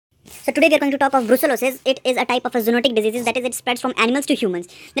So today we are going to talk of brucellosis. It is a type of a zoonotic disease, that is, it spreads from animals to humans.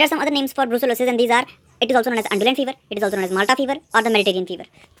 There are some other names for brucellosis, and these are: it is also known as underland fever, it is also known as Malta fever, or the Mediterranean fever.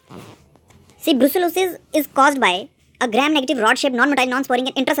 See, brucellosis is caused by a gram-negative rod-shaped, non-motile, non-sporing,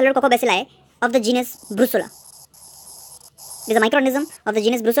 and intracellular coccobacilli of the genus Brucella. It is a microorganism of the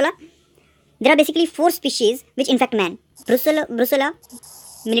genus Brucella. There are basically 4 species which infect man: Brucella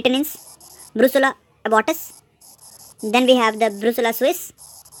militensis, Brucella abortus, then we have the Brucella suis,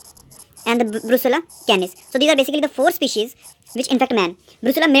 and the Brucella canis. So these are basically the 4 species which infect man.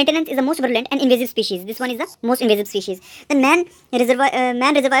 Brucella militensis is the most virulent and invasive species. This one is the most invasive species. The man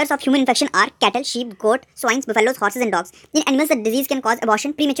reservoirs of human infection are cattle, sheep, goat, swines, buffaloes, horses, and dogs. In animals, the disease can cause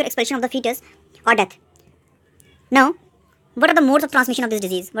abortion, premature expulsion of the fetus, or death. Now, what are the modes of transmission of this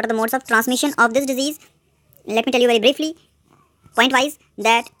disease? What are the modes of transmission of this disease? Let me tell you very briefly, point-wise,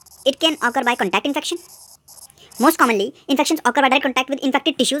 that it can occur by contact infection. Most commonly, infections occur by direct contact with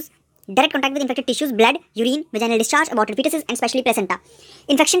infected tissues, blood, urine, vaginal discharge, aborted fetuses, and especially placenta.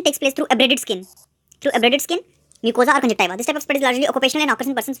 Infection takes place through abraded skin, mucosa, or conjunctiva. This type of spread is largely occupational and occurs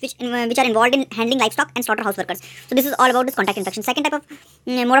in persons which are involved in handling livestock and slaughterhouse workers. So this is all about this contact infection. Second type of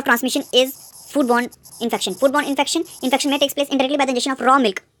mode of transmission is foodborne infection. Infection may take place indirectly by the ingestion of raw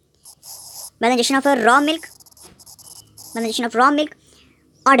milk.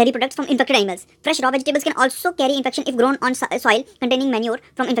 Or dairy products from infected animals. Fresh raw vegetables can also carry infection if grown on soil containing manure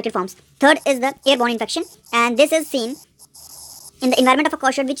from infected forms. Third is the airborne infection, and this is seen in the environment of a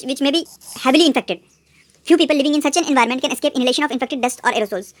cow shed which may be heavily infected. Few people living in such an environment can escape inhalation of infected dust or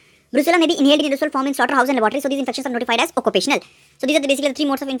aerosols. Brucella may be inhaled in aerosol form in slaughterhouse and laboratory, so these infections are notified as occupational. So these are basically the 3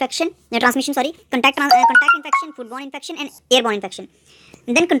 modes of transmission: contact infection, foodborne infection, and airborne infection.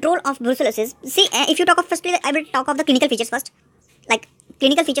 And then control of brucellosis. See, if you talk of firstly, I will talk of the clinical features first. Like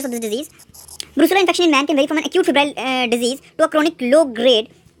clinical features of this disease. Brucella infection in man can vary from an acute febrile disease to a chronic low-grade,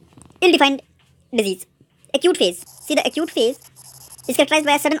 ill-defined disease. Acute phase. See, the acute phase is characterized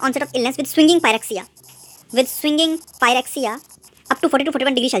by a sudden onset of illness with swinging pyrexia. Up to 40 to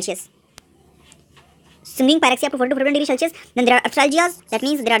 41 degrees Celsius. Swinging pyrexia up to 40 to 41 degrees Celsius. Then there are arthralgias. That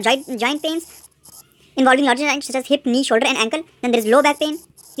means there are joint pains involving larger joints such as hip, knee, shoulder, and ankle. Then there is low back pain.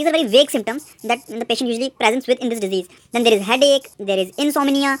 These are very vague symptoms that the patient usually presents with in this disease. Then there is headache, there is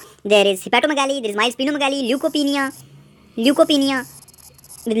insomnia, there is hepatomegaly, there is mild splenomegaly, leukopenia.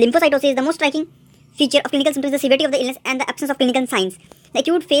 With lymphocytosis, the most striking feature of clinical symptoms is the severity of the illness and the absence of clinical signs. The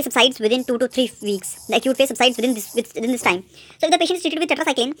acute phase subsides within 2 to 3 weeks. Within this time. So if the patient is treated with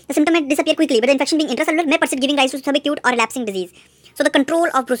tetracycline, the symptom may disappear quickly, but the infection being intracellular may persist, giving rise to subacute or relapsing disease. So the control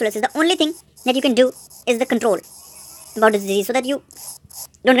of brucellosis, the only thing that you can do is the control about this disease, so that you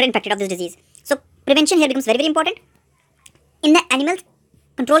don't get infected of this disease. So prevention here becomes very, very important. In the animals,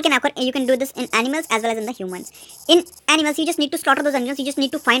 control can occur. You can do this in animals as well as in the humans. In animals, you just need to slaughter those animals. You just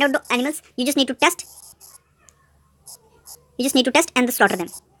need to find out the animals. You just need to test. And slaughter them.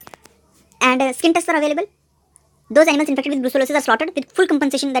 And skin tests are available. Those animals infected with brucellosis are slaughtered with full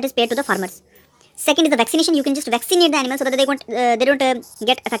compensation that is paid to the farmers. Second is the vaccination. You can just vaccinate the animals so that they don't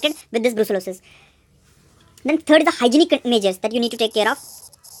get affected with this brucellosis. Then third is the hygienic measures that you need to take care of.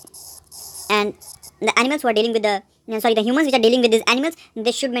 And the animals who are dealing with the humans which are dealing with these animals,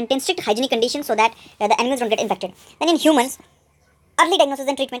 they should maintain strict hygienic conditions so that the animals don't get infected. Then in humans, early diagnosis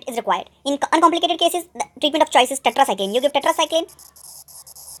and treatment is required. In uncomplicated cases, the treatment of choice is tetracycline. You give tetracycline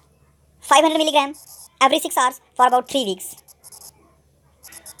 500 mg every 6 hours for about 3 weeks.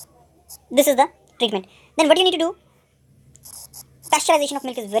 This is the treatment. Then what you need to do? Pasteurization of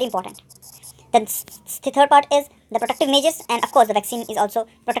milk is very important. Then the third part is the protective measures, and of course the vaccine is also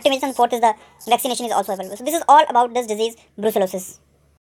protective measures, and fourth is the vaccination is also available. So this is all about this disease, brucellosis.